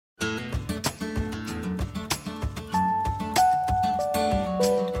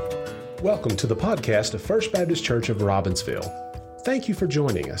Welcome to the podcast of First Baptist Church of Robbinsville. Thank you for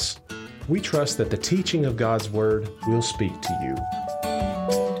joining us. We trust that the teaching of God's Word will speak to you.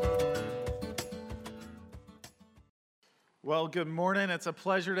 Well, good morning. It's a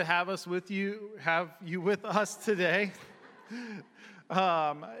pleasure to have you with us today.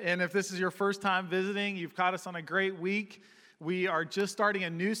 And if this is your first time visiting, you've caught us on a great week. We are just starting a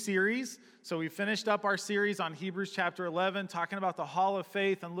new series. So we finished up our series on Hebrews chapter 11, talking about the Hall of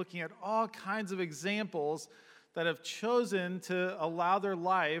Faith and looking at all kinds of examples that have chosen to allow their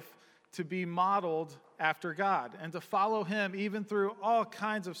life to be modeled after God and to follow Him even through all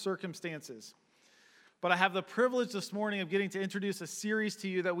kinds of circumstances. But I have the privilege this morning of getting to introduce a series to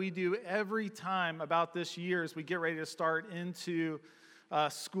you that we do every time about this year as we get ready to start into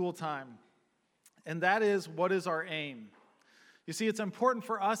school time. And that is, what is our aim? You see, it's important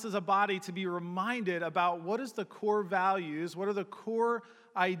for us as a body to be reminded about what is the core values, what are the core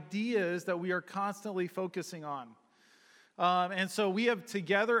ideas that we are constantly focusing on. And so we have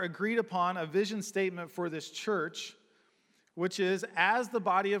together agreed upon a vision statement for this church, which is, as the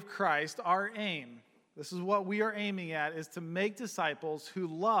body of Christ, our aim, this is what we are aiming at, is to make disciples who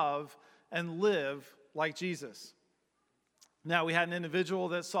love and live like Jesus. Now, we had an individual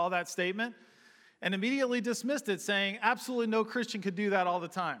that saw that statement and immediately dismissed it, saying, absolutely no Christian could do that all the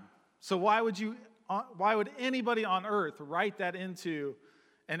time. So why would anybody on earth write that into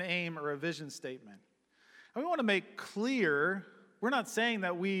an aim or a vision statement? And we want to make clear, we're not saying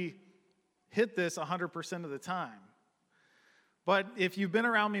that we hit this 100% of the time. But if you've been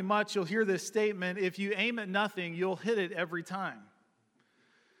around me much, you'll hear this statement, if you aim at nothing, you'll hit it every time.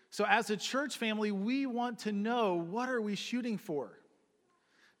 So as a church family, we want to know, what are we shooting for?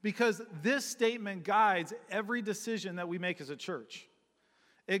 Because this statement guides every decision that we make as a church.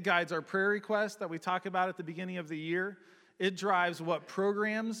 It guides our prayer requests that we talk about at the beginning of the year. It drives what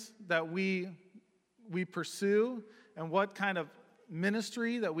programs that we pursue and what kind of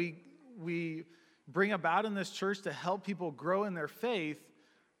ministry that we bring about in this church to help people grow in their faith.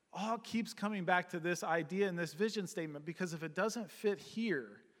 All keeps coming back to this idea and this vision statement, because if it doesn't fit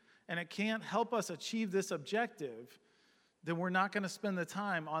here and it can't help us achieve this objective, then we're not going to spend the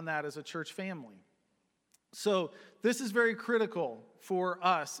time on that as a church family. So this is very critical for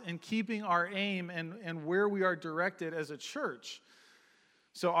us in keeping our aim and where we are directed as a church.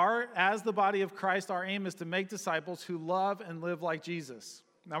 So as the body of Christ, our aim is to make disciples who love and live like Jesus.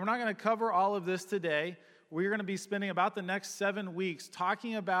 Now, we're not going to cover all of this today. We're going to be spending about the next 7 weeks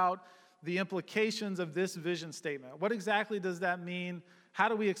talking about the implications of this vision statement. What exactly does that mean? How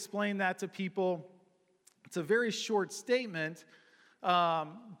do we explain that to people? It's a very short statement,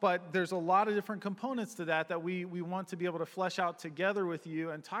 but there's a lot of different components to that we want to be able to flesh out together with you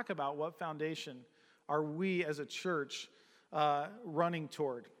and talk about what foundation are we as a church running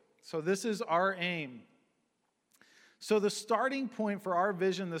toward. So this is our aim. So the starting point for our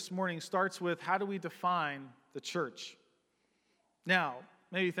vision this morning starts with, how do we define the church? Now,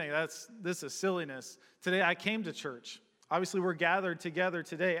 maybe you think this is silliness. Today I came to church. Obviously, we're gathered together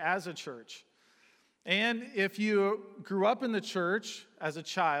today as a church. And if you grew up in the church as a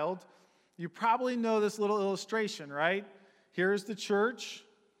child, you probably know this little illustration, right? Here's the church.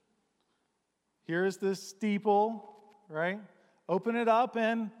 Here's the steeple, right? Open it up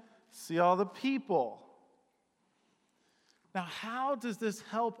and see all the people. Now, how does this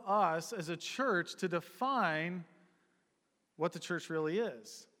help us as a church to define what the church really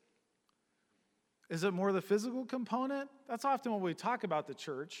is? Is it more the physical component? That's often when we talk about the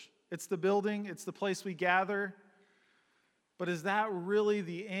church. It's the building, it's the place we gather. But is that really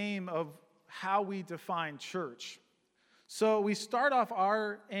the aim of how we define church? So we start off,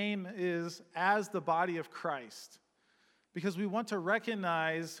 our aim is as the body of Christ, because we want to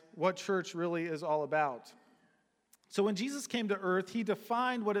recognize what church really is all about. So when Jesus came to earth, He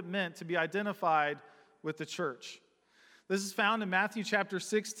defined what it meant to be identified with the church. This is found in Matthew chapter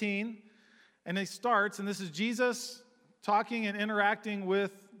 16, and it starts, and this is Jesus talking and interacting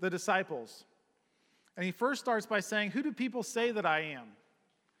with the disciples. And He first starts by saying, who do people say that I am?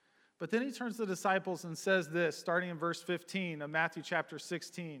 But then He turns to the disciples and says this, starting in verse 15 of Matthew chapter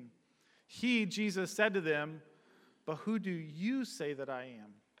 16. He, Jesus, said to them, but who do you say that I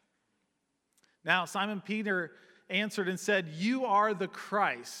am? Now Simon Peter answered and said, you are the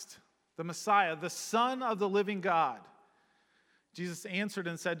Christ, the Messiah, the Son of the living God. Jesus answered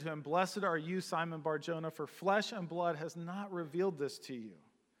and said to him, blessed are you, Simon Bar-Jonah, for flesh and blood has not revealed this to you,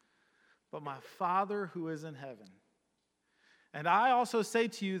 but my Father who is in heaven. And I also say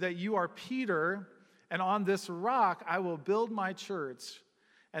to you that you are Peter, and on this rock I will build my church,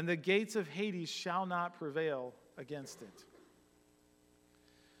 and the gates of Hades shall not prevail against it.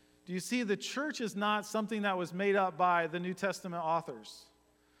 Do you see, the church is not something that was made up by the New Testament authors.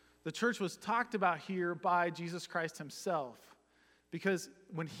 The church was talked about here by Jesus Christ himself, because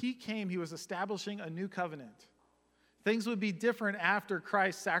when he came, he was establishing a new covenant. Things would be different after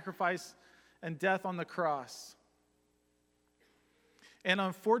Christ's sacrifice and death on the cross. And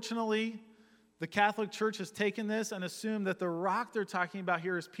unfortunately, the Catholic Church has taken this and assumed that the rock they're talking about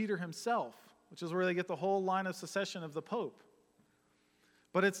here is Peter himself, which is where they get the whole line of succession of the Pope.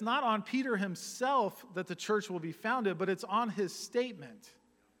 But it's not on Peter himself that the church will be founded, but it's on his statement.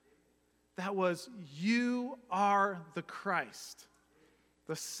 That was, "You are the Christ,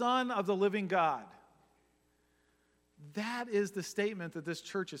 the Son of the living God." That is the statement that this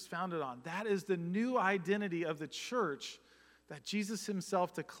church is founded on. That is the new identity of the church that Jesus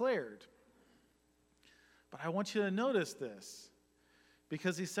himself declared. But I want you to notice this,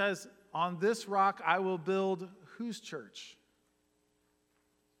 because he says, "On this rock I will build" whose church?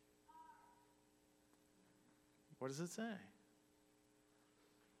 What does it say?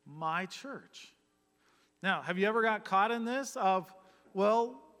 My church. Now, have you ever got caught in this of,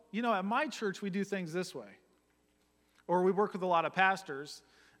 well, at my church we do things this way? Or we work with a lot of pastors,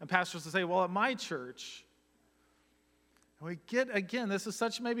 and pastors will say, well, at my church, and we get, again, this is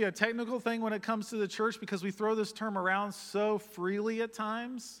such maybe a technical thing when it comes to the church because we throw this term around so freely at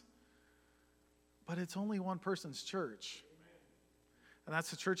times, but it's only one person's church, and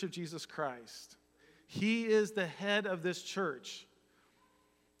that's the Church of Jesus Christ. He is the head of this church.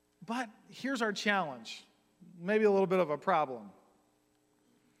 But here's our challenge, maybe a little bit of a problem.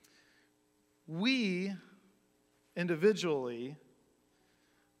 We, individually,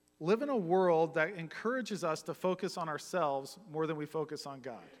 live in a world that encourages us to focus on ourselves more than we focus on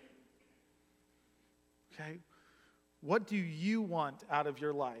God. Okay? What do you want out of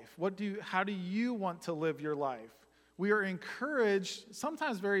your life? How do you want to live your life? We are encouraged,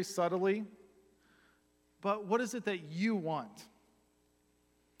 sometimes very subtly, but what is it that you want?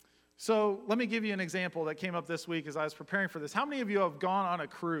 So let me give you an example that came up this week as I was preparing for this. How many of you have gone on a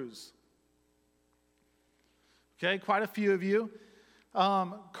cruise? Okay, quite a few of you.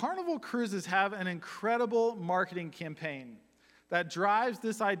 Carnival Cruises have an incredible marketing campaign that drives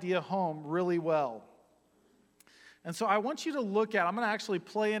this idea home really well. And so I want you to look at, I'm going to actually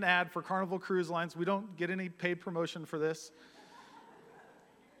play an ad for Carnival Cruise Lines. We don't get any paid promotion for this.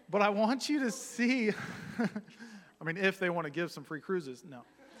 But I want you to see, if they want to give some free cruises, no.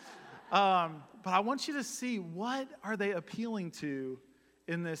 But I want you to see, what are they appealing to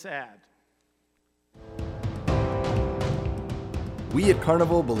in this ad? We at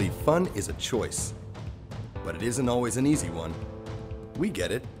Carnival believe fun is a choice, but it isn't always an easy one. We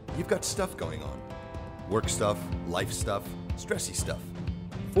get it. You've got stuff going on. Work stuff, life stuff, stressy stuff.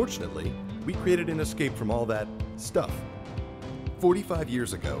 Fortunately, we created an escape from all that stuff. 45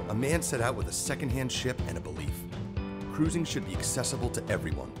 years ago, a man set out with a secondhand ship and a belief. Cruising should be accessible to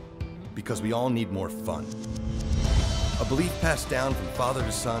everyone, because we all need more fun. A belief passed down from father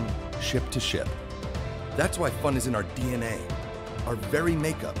to son, ship to ship. That's why fun is in our DNA, our very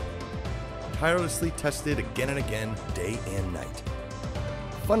makeup. Tirelessly tested again and again, day and night.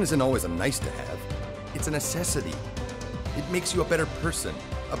 Fun isn't always a nice to have, it's a necessity. It makes you a better person,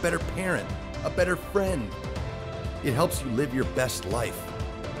 a better parent, a better friend. It helps you live your best life.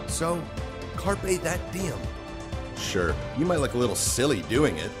 So, carpe that diem. Sure, you might look a little silly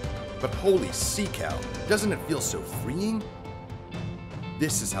doing it, but holy sea cow, doesn't it feel so freeing?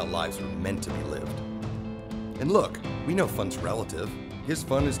 This is how lives were meant to be lived. And look, we know fun's relative. His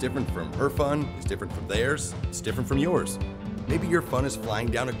fun is different from her fun, is different from theirs, it's different from yours. Maybe your fun is flying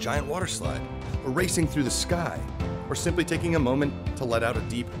down a giant water slide, or racing through the sky, or simply taking a moment to let out a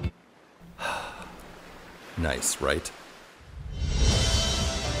deep nice, right?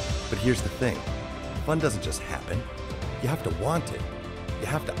 But here's the thing. Fun doesn't just happen. You have to want it. You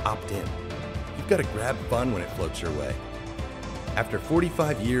have to opt in. You've got to grab fun when it floats your way. After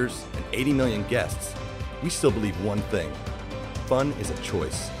 45 years and 80 million guests, we still believe one thing. Fun is a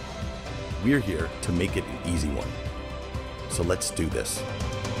choice. We're here to make it an easy one. So let's do this.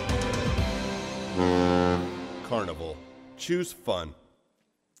 Carnival. Choose fun.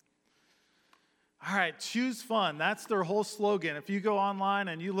 All right, choose fun. That's their whole slogan. If you go online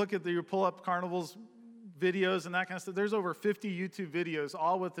and you look at you pull up Carnival's videos and that kind of stuff, there's over 50 YouTube videos,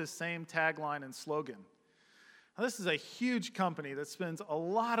 all with this same tagline and slogan. Now, this is a huge company that spends a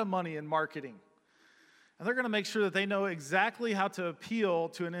lot of money in marketing. And they're going to make sure that they know exactly how to appeal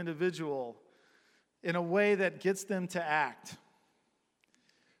to an individual in a way that gets them to act.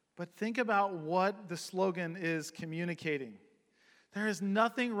 But think about what the slogan is communicating. There is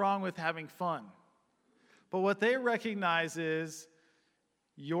nothing wrong with having fun. But what they recognize is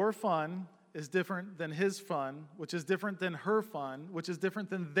Your fun is different than his fun, which is different than her fun, which is different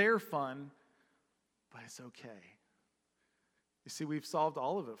than their fun, but it's okay. You see, we've solved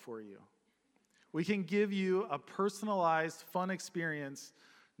all of it for you. We can give you a personalized, fun experience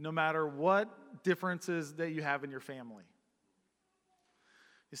no matter what differences that you have in your family.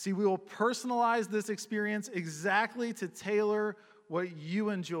 You see, we will personalize this experience exactly to tailor what you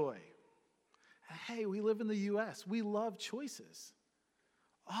enjoy. Hey, we live in the U.S. We love choices.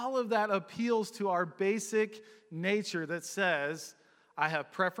 All of that appeals to our basic nature that says, I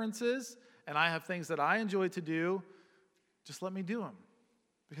have preferences and I have things that I enjoy to do. Just let me do them.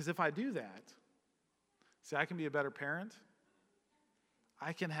 Because if I do that, see, I can be a better parent.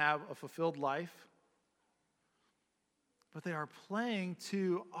 I can have a fulfilled life. But they are playing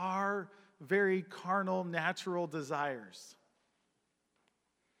to our very carnal, natural desires.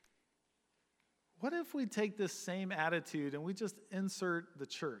 What if we take this same attitude and we just insert the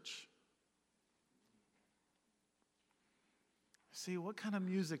church? See, what kind of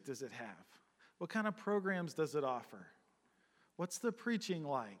music does it have? What kind of programs does it offer? What's the preaching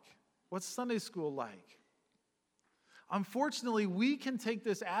like? What's Sunday school like? Unfortunately, we can take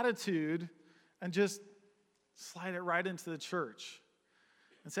this attitude and just slide it right into the church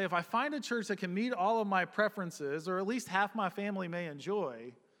and say, if I find a church that can meet all of my preferences, or at least half my family may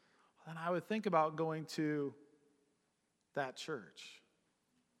enjoy, then I would think about going to that church.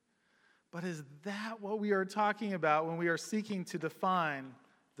 But is that what we are talking about when we are seeking to define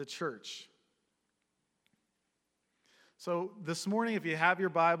the church? So this morning, if you have your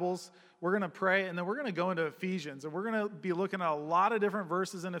Bibles, we're going to pray, and then we're going to go into Ephesians. And we're going to be looking at a lot of different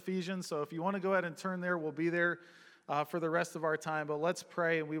verses in Ephesians. So if you want to go ahead and turn there, we'll be there for the rest of our time. But let's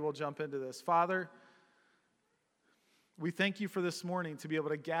pray, and we will jump into this. Father, we thank you for this morning to be able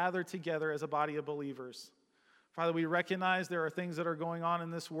to gather together as a body of believers. Father, we recognize there are things that are going on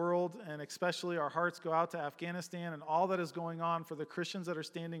in this world, and especially our hearts go out to Afghanistan and all that is going on for the Christians that are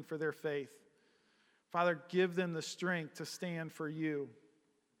standing for their faith. Father, give them the strength to stand for you.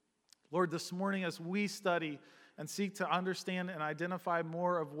 Lord, this morning as we study and seek to understand and identify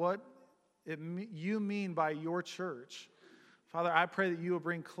more of what you mean by your church, Father, I pray that you will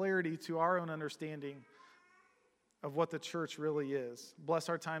bring clarity to our own understanding of what the church really is. Bless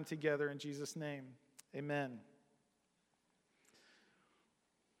our time together in Jesus' name. Amen.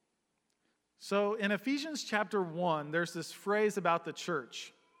 So in Ephesians chapter 1, there's this phrase about the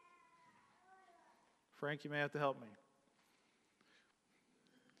church. Frank, you may have to help me.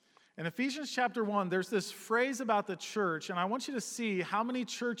 In Ephesians chapter 1, there's this phrase about the church, and I want you to see how many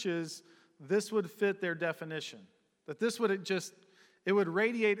churches this would fit their definition. That this would it would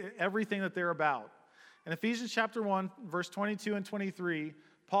radiate everything that they're about. In Ephesians chapter 1, verse 22 and 23,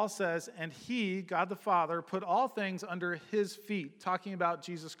 Paul says, and he, God the Father, put all things under his feet, talking about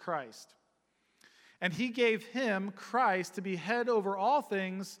Jesus Christ. And he gave him, Christ, to be head over all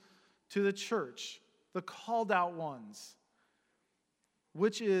things to the church, the called out ones,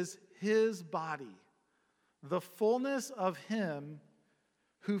 which is his body, the fullness of him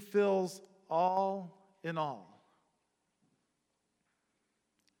who fills all in all.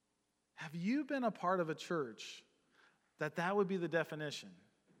 Have you been a part of a church that would be the definition?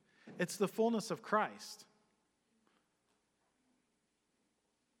 It's the fullness of Christ.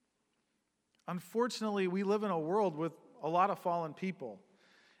 Unfortunately, we live in a world with a lot of fallen people.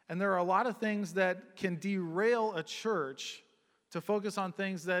 And there are a lot of things that can derail a church to focus on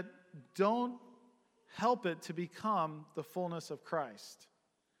things that don't help it to become the fullness of Christ.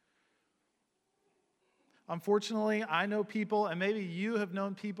 Unfortunately, I know people, and maybe you have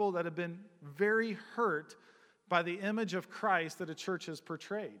known people that have been very hurt by the image of Christ that a church has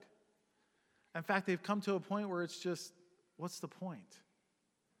portrayed. In fact, they've come to a point where it's just, what's the point?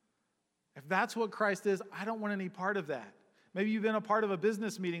 If that's what Christ is, I don't want any part of that. Maybe you've been a part of a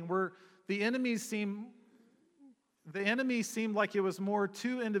business meeting where the enemy seemed like it was more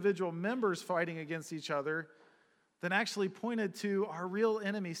two individual members fighting against each other than actually pointed to our real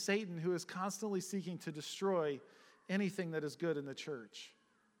enemy, Satan, who is constantly seeking to destroy anything that is good in the church.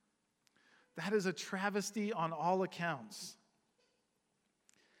 That is a travesty on all accounts.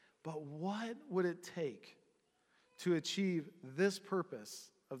 But what would it take to achieve this purpose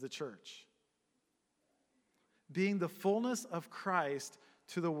of the church? Being the fullness of Christ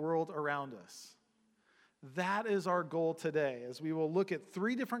to the world around us. That is our goal today, as we will look at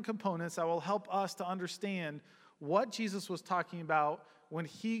 3 different components that will help us to understand what Jesus was talking about when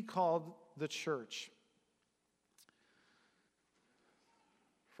he called the church.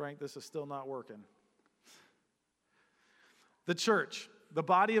 Frank, this is still not working. The church, the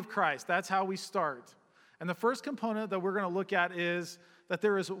body of Christ, that's how we start. And the first component that we're going to look at is that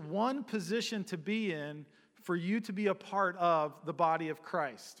there is one position to be in for you to be a part of the body of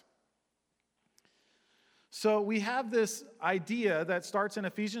Christ. So we have this idea that starts in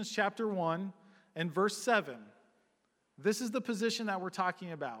Ephesians chapter 1 and verse 7. This is the position that we're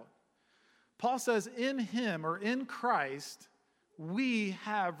talking about. Paul says, in him, or in Christ, we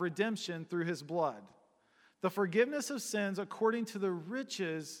have redemption through his blood, the forgiveness of sins according to the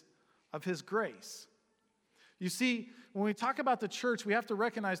riches of his grace. You see, when we talk about the church, we have to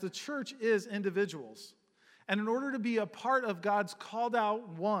recognize the church is individuals. And in order to be a part of God's called out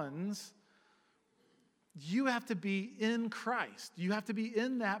ones, you have to be in Christ. You have to be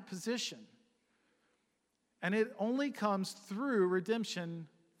in that position. And it only comes through redemption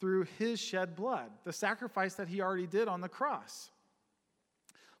through his shed blood, the sacrifice that he already did on the cross.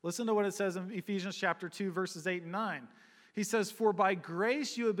 Listen to what it says in Ephesians chapter 2, verses 8 and 9. He says, "For by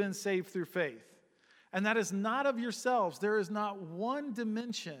grace you have been saved through faith, and that is not of yourselves. There is not one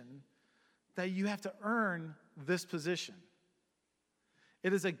dimension that you have to earn this position.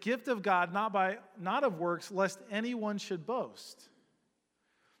 It is a gift of God, not of works, lest anyone should boast."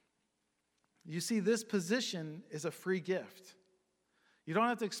 You see, this position is a free gift. You don't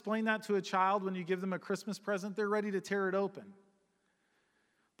have to explain that to a child when you give them a Christmas present. They're ready to tear it open.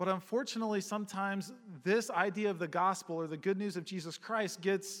 But unfortunately, sometimes this idea of the gospel or the good news of Jesus Christ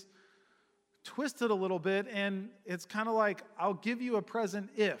gets twisted a little bit, and it's kind of like, I'll give you a present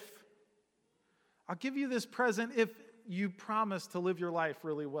if. I'll give you this present if you promise to live your life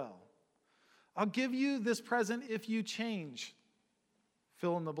really well. I'll give you this present if you change.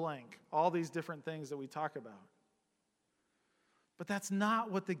 Fill in the blank. All these different things that we talk about. But that's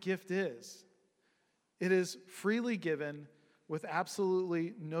not what the gift is. It is freely given with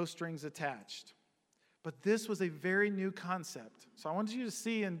absolutely no strings attached. But this was a very new concept. So I wanted you to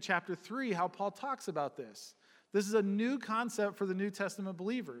see in chapter 3 how Paul talks about this. This is a new concept for the New Testament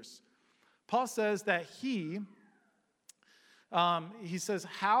believers. Paul says that he says,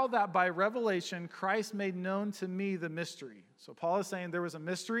 how that by revelation Christ made known to me the mystery. So Paul is saying there was a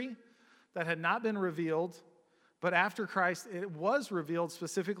mystery that had not been revealed, but after Christ it was revealed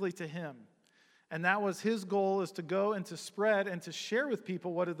specifically to him. And that was his goal, is to go and to spread and to share with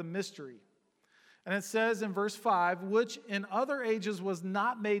people what is the mystery. And it says in verse 5, which in other ages was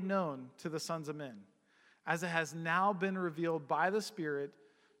not made known to the sons of men, as it has now been revealed by the Spirit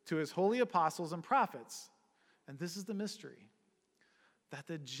to his holy apostles and prophets. And this is the mystery, that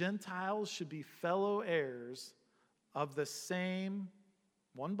the Gentiles should be fellow heirs of the same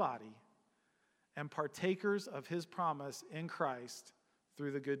one body and partakers of his promise in Christ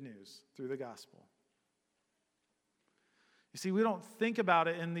through the good news, through the gospel. You see, we don't think about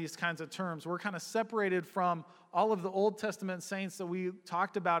it in these kinds of terms. We're kind of separated from all of the Old Testament saints that we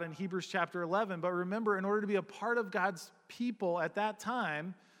talked about in Hebrews chapter 11. But remember, in order to be a part of God's people at that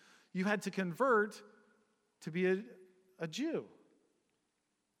time, you had to convert to be a Jew.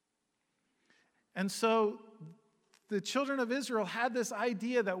 And so the children of Israel had this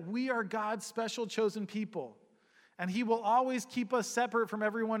idea that we are God's special chosen people, and he will always keep us separate from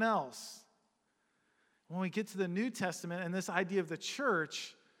everyone else. When we get to the New Testament and this idea of the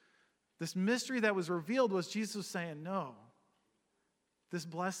church, this mystery that was revealed was Jesus saying, no, this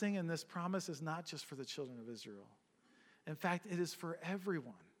blessing and this promise is not just for the children of Israel. In fact, it is for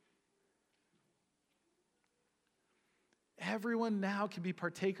everyone. Everyone now can be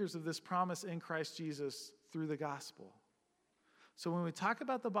partakers of this promise in Christ Jesus through the gospel. So when we talk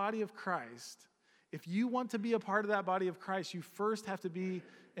about the body of Christ, if you want to be a part of that body of Christ, you first have to be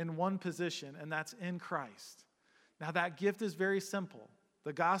in one position, and that's in Christ. Now that gift is very simple.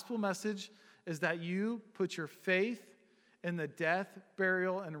 The gospel message is that you put your faith in the death,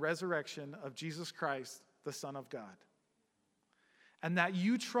 burial, and resurrection of Jesus Christ, the Son of God. And that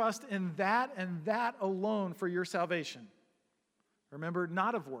you trust in that and that alone for your salvation. Remember,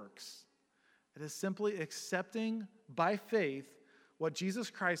 not of works. It is simply accepting by faith what Jesus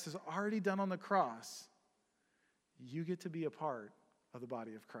Christ has already done on the cross. You get to be a part of the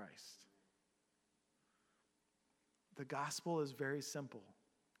body of Christ. The gospel is very simple.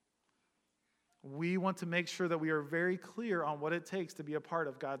 We want to make sure that we are very clear on what it takes to be a part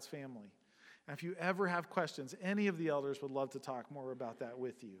of God's family. And if you ever have questions, any of the elders would love to talk more about that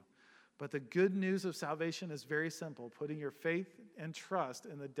with you. But the good news of salvation is very simple, putting your faith and trust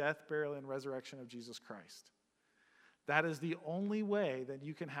in the death, burial, and resurrection of Jesus Christ. That is the only way that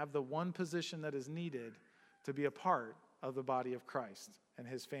you can have the one position that is needed to be a part of the body of Christ and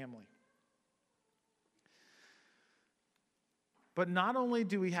his family. But not only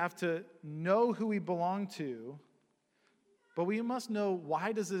do we have to know who we belong to, but we must know,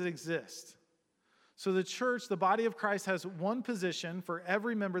 why does it exist? So the church, the body of Christ, has one position for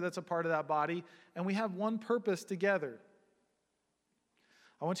every member that's a part of that body, and we have one purpose together.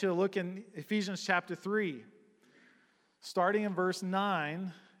 I want you to look in Ephesians chapter 3. Starting in verse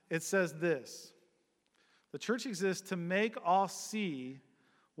 9, it says this: the church exists to make all see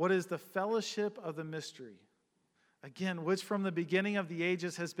what is the fellowship of the mystery, again, which from the beginning of the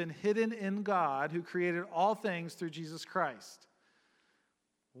ages has been hidden in God, who created all things through Jesus Christ.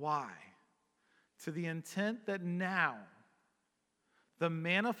 Why? To the intent that now the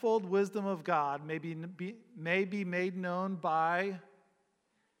manifold wisdom of God may be made known by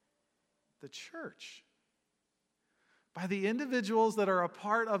the church, by the individuals that are a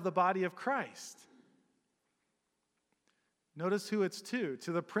part of the body of Christ. Notice who it's to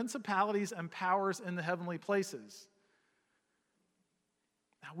the principalities and powers in the heavenly places.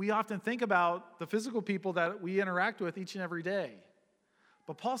 Now, we often think about the physical people that we interact with each and every day.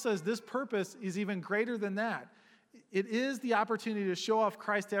 But Paul says this purpose is even greater than that. It is the opportunity to show off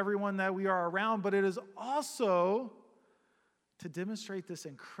Christ to everyone that we are around, but it is also to demonstrate this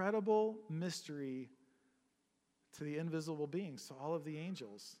incredible mystery to the invisible beings, to all of the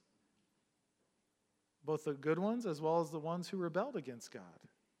angels, both the good ones as well as the ones who rebelled against God,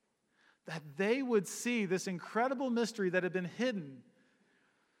 that they would see this incredible mystery that had been hidden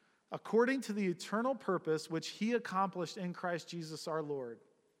according to the eternal purpose which he accomplished in Christ Jesus our Lord,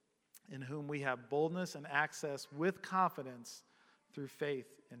 in whom we have boldness and access with confidence through faith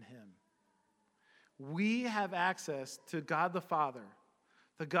in him. We have access to God the Father,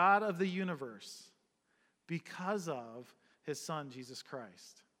 the God of the universe, because of his Son, Jesus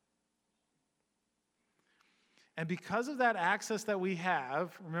Christ. And because of that access that we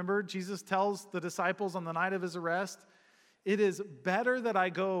have, remember, Jesus tells the disciples on the night of his arrest, it is better that I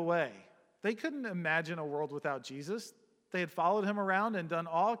go away. They couldn't imagine a world without Jesus. They had followed him around and done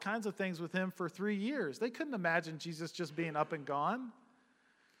all kinds of things with him for 3 years. They couldn't imagine Jesus just being up and gone.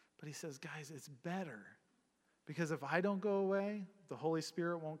 But he says, guys, it's better, because if I don't go away, the Holy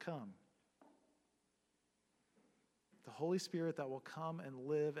Spirit won't come. The Holy Spirit that will come and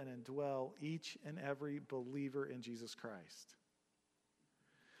live and indwell each and every believer in Jesus Christ.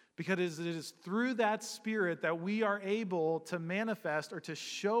 Because it is through that Spirit that we are able to manifest or to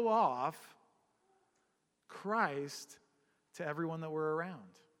show off Christ to everyone that we're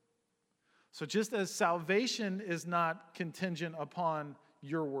around. So just as salvation is not contingent upon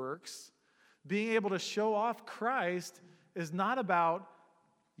your works, being able to show off Christ is not about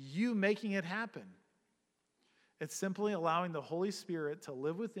you making it happen. It's simply allowing the Holy Spirit to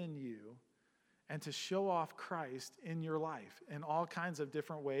live within you and to show off Christ in your life in all kinds of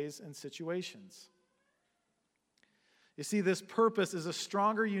different ways and situations. You see, this purpose is a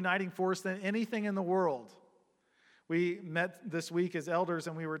stronger uniting force than anything in the world. We met this week as elders,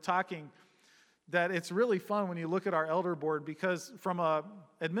 and we were talking that it's really fun when you look at our elder board, because from an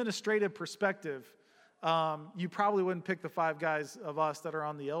administrative perspective, you probably wouldn't pick the 5 guys of us that are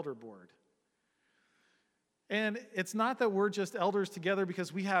on the elder board. And it's not that we're just elders together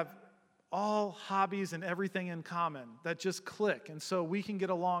because we have all hobbies and everything in common that just click, and so we can get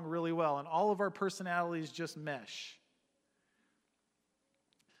along really well, and all of our personalities just mesh.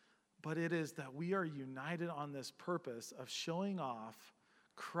 But it is that we are united on this purpose of showing off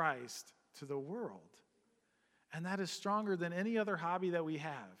Christ to the world. And that is stronger than any other hobby that we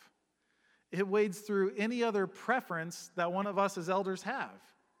have. It wades through any other preference that one of us as elders have.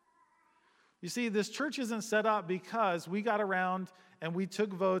 You see, this church isn't set up because we got around and we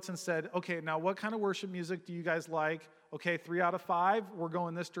took votes and said, okay, now what kind of worship music do you guys like? Okay, 3 out of 5, we're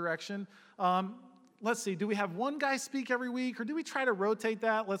going this direction. Let's see, do we have one guy speak every week, or do we try to rotate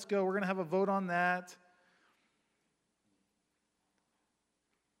that? Let's go, we're going to have a vote on that.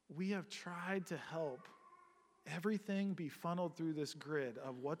 We have tried to help everything be funneled through this grid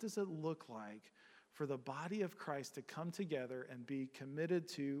of what does it look like for the body of Christ to come together and be committed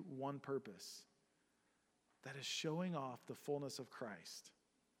to one purpose. That is showing off the fullness of Christ.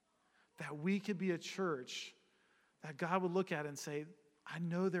 That we could be a church that God would look at and say, I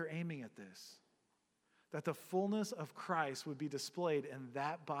know they're aiming at this. That the fullness of Christ would be displayed in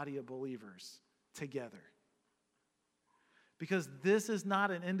that body of believers together. Because this is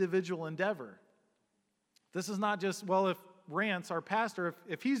not an individual endeavor. This is not just, well, if Rance, our pastor,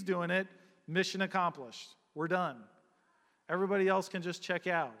 if he's doing it, mission accomplished. We're done. Everybody else can just check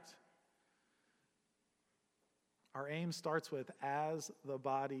out. Our aim starts with as the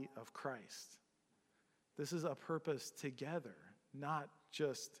body of Christ. This is a purpose together, not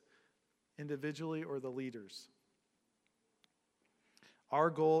just individually or the leaders. Our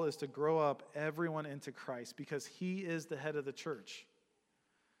goal is to grow up everyone into Christ because he is the head of the church.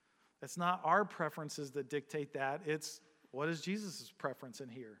 It's not our preferences that dictate that. It's what is Jesus' preference in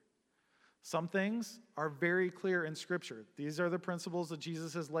here? Some things are very clear in Scripture. These are the principles that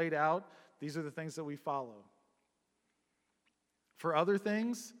Jesus has laid out. These are the things that we follow. For other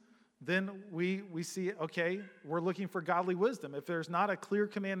things, then we see, okay, we're looking for godly wisdom. If there's not a clear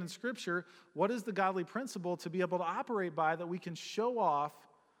command in Scripture, what is the godly principle to be able to operate by that we can show off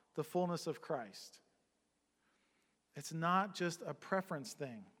the fullness of Christ? It's not just a preference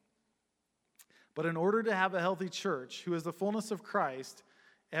thing. But in order to have a healthy church who is the fullness of Christ,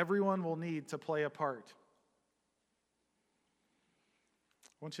 everyone will need to play a part.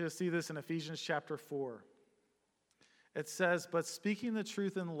 I want you to see this in Ephesians chapter 4. It says, "But speaking the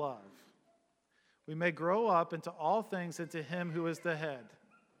truth in love, we may grow up into all things into him who is the head,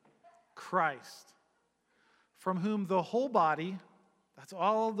 Christ, from whom the whole body," that's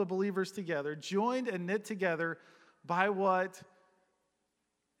all of the believers together, "joined and knit together by what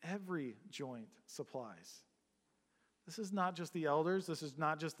every joint supplies." This is not just the elders. This is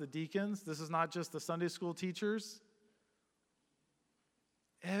not just the deacons. This is not just the Sunday school teachers.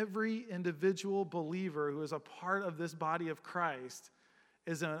 Every individual believer who is a part of this body of Christ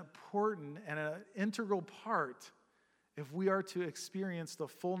is an important and an integral part if we are to experience the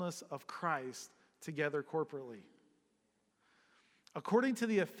fullness of Christ together corporately. According to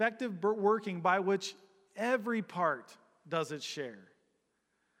the effective working by which every part does its share.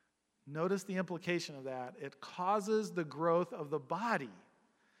 Notice the implication of that. It causes the growth of the body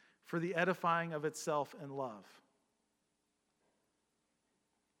for the edifying of itself in love.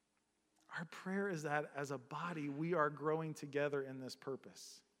 Our prayer is that as a body, we are growing together in this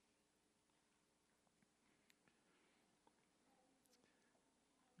purpose.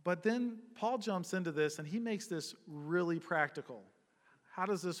 But then Paul jumps into this and he makes this really practical. How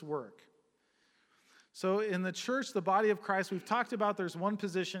does this work? So in the church, the body of Christ, we've talked about there's one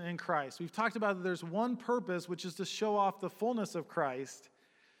position in Christ. We've talked about that there's one purpose, which is to show off the fullness of Christ.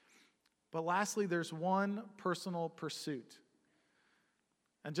 But lastly, there's one personal pursuit.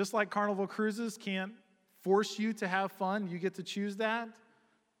 And just like Carnival Cruises can't force you to have fun, you get to choose that.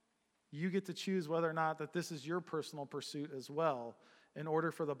 You get to choose whether or not that this is your personal pursuit as well in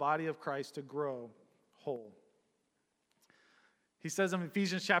order for the body of Christ to grow whole. He says in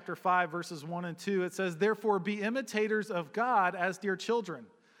Ephesians chapter 5, verses 1 and 2, it says, "Therefore be imitators of God as dear children."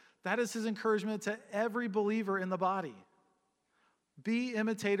 That is his encouragement to every believer in the body. Be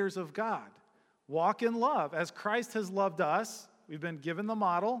imitators of God. Walk in love as Christ has loved us. We've been given the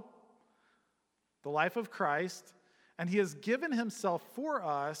model, the life of Christ, and he has given himself for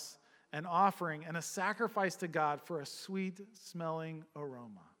us an offering and a sacrifice to God for a sweet-smelling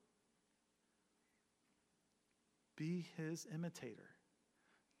aroma. Be his imitator.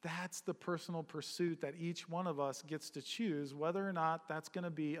 That's the personal pursuit that each one of us gets to choose, whether or not that's going to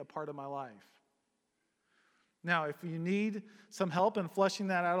be a part of my life. Now, if you need some help in fleshing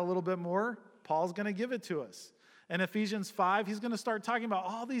that out a little bit more, Paul's going to give it to us. In Ephesians 5, he's going to start talking about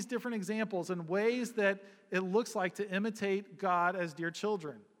all these different examples and ways that it looks like to imitate God as dear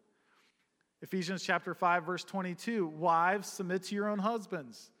children. Ephesians chapter 5, verse 22, "Wives, submit to your own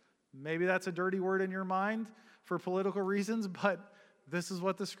husbands." Maybe that's a dirty word in your mind for political reasons, but this is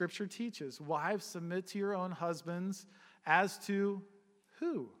what the scripture teaches. Wives, submit to your own husbands as to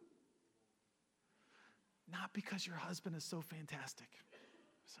who? Not because your husband is so fantastic.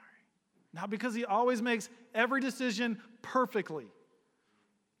 Sorry. Not because he always makes every decision perfectly.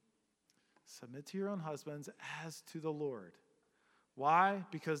 Submit to your own husbands as to the Lord. Why?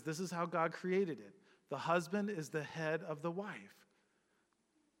 Because this is how God created it. The husband is the head of the wife.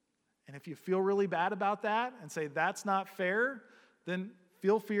 And if you feel really bad about that and say that's not fair, then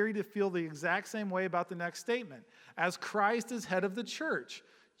feel free to feel the exact same way about the next statement. As Christ is head of the church,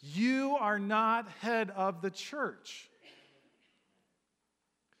 you are not head of the church.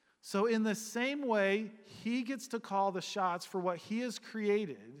 So in the same way, he gets to call the shots for what he has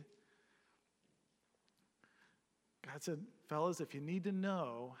created. God said, fellas, if you need to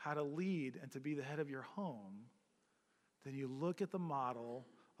know how to lead and to be the head of your home, then you look at the model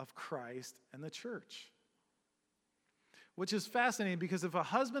of Christ and the church. Which is fascinating because if a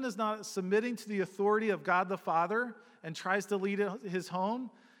husband is not submitting to the authority of God the Father and tries to lead his home,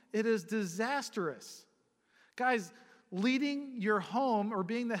 it is disastrous. Guys, leading your home or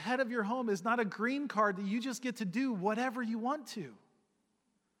being the head of your home is not a green card that you just get to do whatever you want to.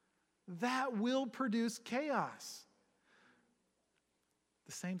 That will produce chaos.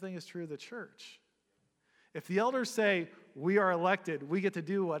 The same thing is true of the church. If the elders say, we are elected, we get to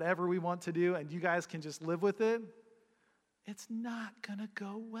do whatever we want to do, and you guys can just live with it, it's not going to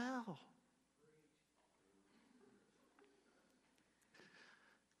go well.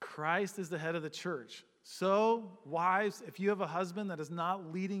 Christ is the head of the church. So, wives, if you have a husband that is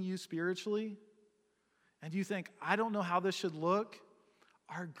not leading you spiritually, and you think, I don't know how this should look,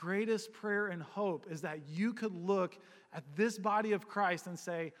 our greatest prayer and hope is that you could look at this body of Christ and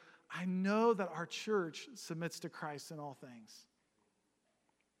say, I know that our church submits to Christ in all things.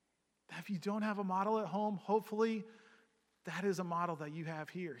 If you don't have a model at home, hopefully that is a model that you have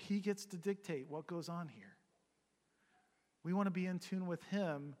here. He gets to dictate what goes on here. We want to be in tune with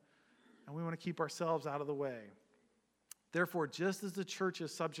him, and we want to keep ourselves out of the way. Therefore, just as the church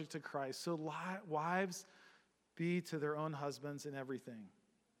is subject to Christ, so wives be to their own husbands in everything.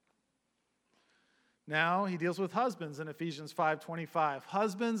 Now, he deals with husbands in Ephesians 5:25.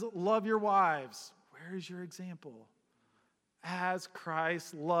 Husbands, love your wives. Where is your example? As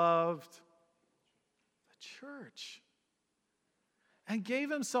Christ loved the church and gave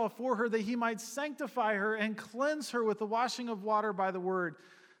himself for her that he might sanctify her and cleanse her with the washing of water by the word,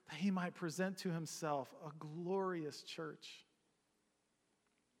 that he might present to himself a glorious church,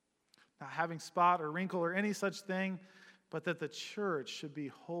 not having spot or wrinkle or any such thing, but that the church should be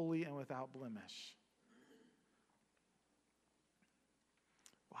holy and without blemish.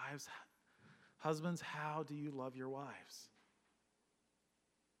 Wives, husbands, how do you love your wives?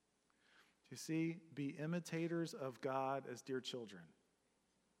 You see, be imitators of God as dear children.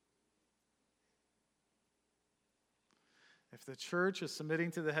 If the church is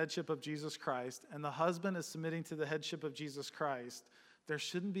submitting to the headship of Jesus Christ and the husband is submitting to the headship of Jesus Christ, there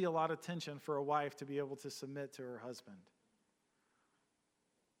shouldn't be a lot of tension for a wife to be able to submit to her husband.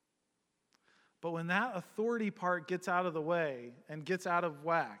 But when that authority part gets out of the way and gets out of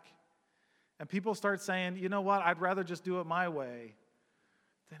whack, and people start saying, you know what, I'd rather just do it my way,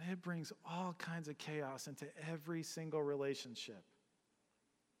 then it brings all kinds of chaos into every single relationship.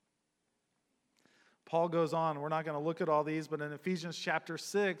 Paul goes on, we're not going to look at all these, but in Ephesians chapter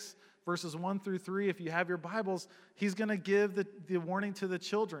 6, verses 1 through 3, if you have your Bibles, he's going to give the warning to the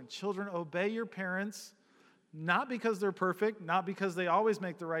children. Children, obey your parents, not because they're perfect, not because they always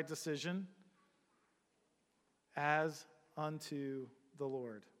make the right decision, as unto the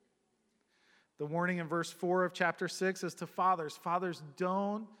Lord. The warning in verse 4 of chapter 6 is to fathers. Fathers,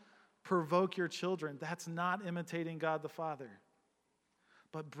 don't provoke your children. That's not imitating God the Father.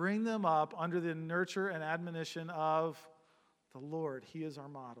 But bring them up under the nurture and admonition of the Lord. He is our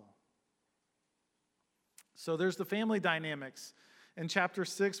model. So there's the family dynamics. In chapter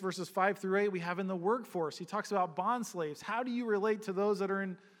 6, verses 5 through 8, we have in the workforce, he talks about bond slaves. How do you relate to those that are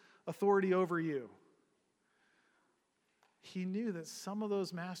in authority over you? He knew that some of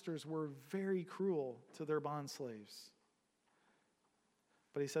those masters were very cruel to their bond slaves.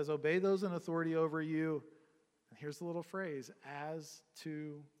 But he says, obey those in authority over you. And here's the little phrase, as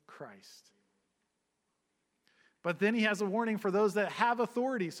to Christ. But then he has a warning for those that have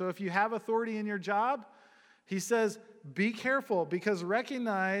authority. So if you have authority in your job, he says, be careful, because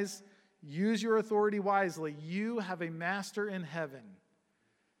recognize, use your authority wisely. You have a master in heaven.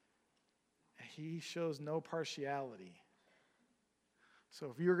 He shows no partiality. So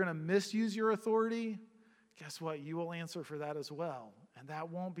if you're going to misuse your authority, guess what? You will answer for that as well. And that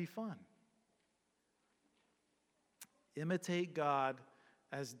won't be fun. Imitate God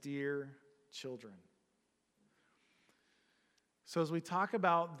as dear children. So as we talk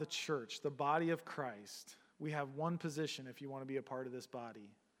about the church, the body of Christ, we have one position if you want to be a part of this body,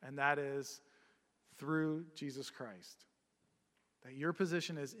 and that is through Jesus Christ. That your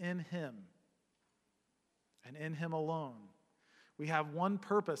position is in him and in him alone. We have one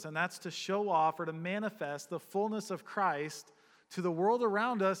purpose, and that's to show off or to manifest the fullness of Christ to the world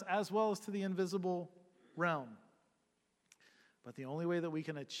around us as well as to the invisible realm. But the only way that we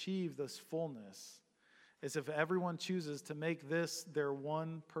can achieve this fullness is if everyone chooses to make this their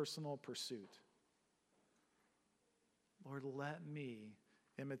one personal pursuit. Lord, let me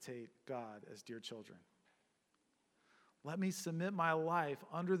imitate God as dear children. Let me submit my life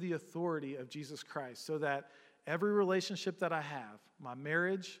under the authority of Jesus Christ so that every relationship that I have, my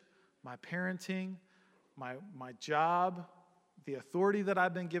marriage, my parenting, my job, the authority that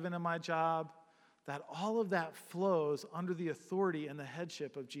I've been given in my job, that all of that flows under the authority and the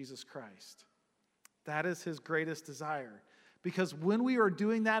headship of Jesus Christ. That is his greatest desire. Because when we are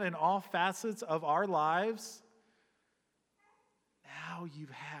doing that in all facets of our lives, now you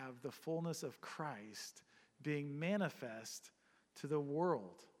have the fullness of Christ being manifest to the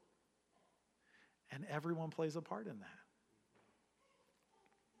world. And everyone plays a part in that.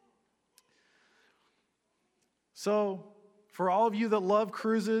 So, for all of you that love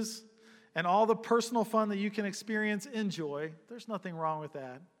cruises and all the personal fun that you can experience, enjoy. There's nothing wrong with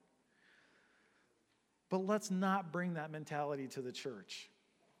that. But let's not bring that mentality to the church.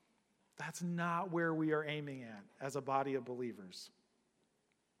 That's not where we are aiming at as a body of believers.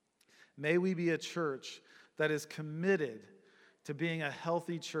 May we be a church that is committed to being a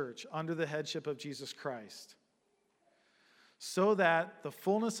healthy church under the headship of Jesus Christ, so that the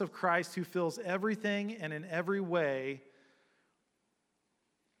fullness of Christ, who fills everything and in every way,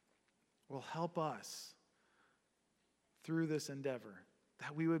 will help us through this endeavor,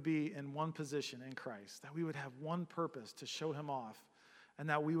 that we would be in one position in Christ, that we would have one purpose to show him off, and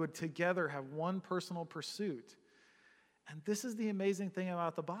that we would together have one personal pursuit. And this is the amazing thing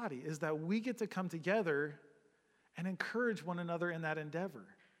about the body, is that we get to come together and encourage one another in that endeavor.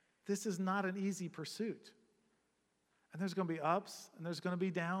 This is not an easy pursuit. And there's going to be ups and there's going to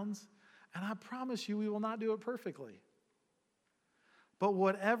be downs. And I promise you, we will not do it perfectly. But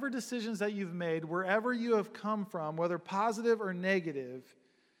whatever decisions that you've made, wherever you have come from, whether positive or negative,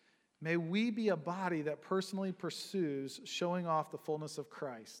 may we be a body that personally pursues showing off the fullness of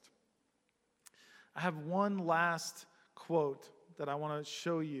Christ. I have one last quote that I want to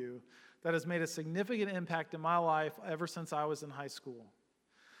show you that has made a significant impact in my life ever since I was in high school.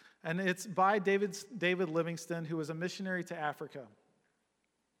 And it's by David Livingstone, who was a missionary to Africa.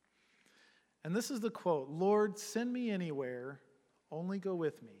 And this is the quote: "Lord, send me anywhere, only go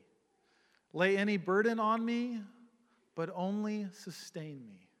with me. Lay any burden on me, but only sustain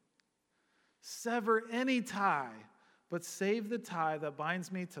me. Sever any tie, but save the tie that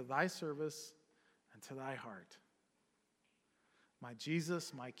binds me to thy service and to thy heart. My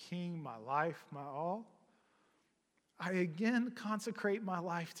Jesus, my King, my life, my all, I again consecrate my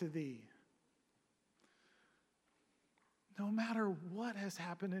life to thee." No matter what has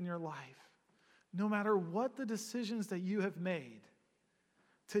happened in your life, no matter what the decisions that you have made,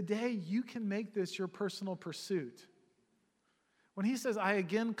 today you can make this your personal pursuit. When he says, "I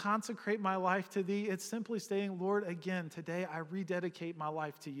again consecrate my life to thee," it's simply saying, "Lord, again, today I rededicate my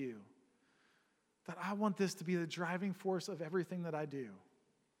life to you. That I want this to be the driving force of everything that I do."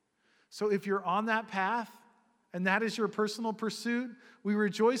 So if you're on that path and that is your personal pursuit, we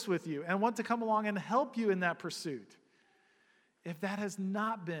rejoice with you and want to come along and help you in that pursuit. If that has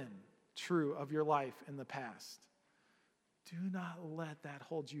not been true of your life in the past, do not let that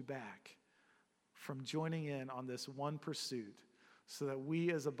hold you back from joining in on this one pursuit so that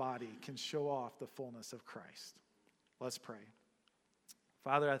we as a body can show off the fullness of Christ. Let's pray.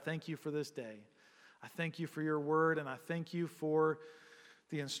 Father, I thank you for this day. I thank you for your word, and I thank you for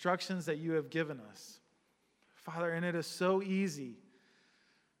the instructions that you have given us. Father, and it is so easy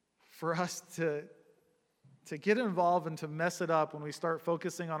for us to get involved and to mess it up when we start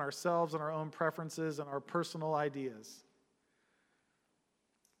focusing on ourselves and our own preferences and our personal ideas.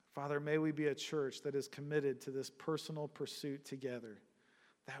 Father, may we be a church that is committed to this personal pursuit together,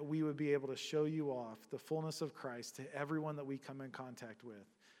 that we would be able to show you off the fullness of Christ to everyone that we come in contact with.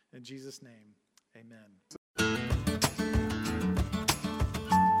 In Jesus' name, amen.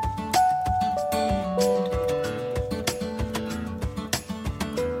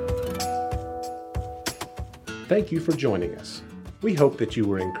 Thank you for joining us. We hope that you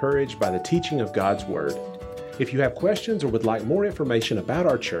were encouraged by the teaching of God's Word. If you have questions or would like more information about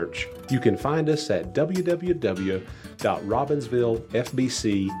our church, you can find us at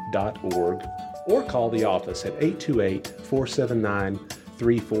www.robbinsvillefbc.org or call the office at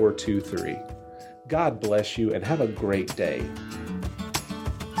 828-479-3423. God bless you and have a great day.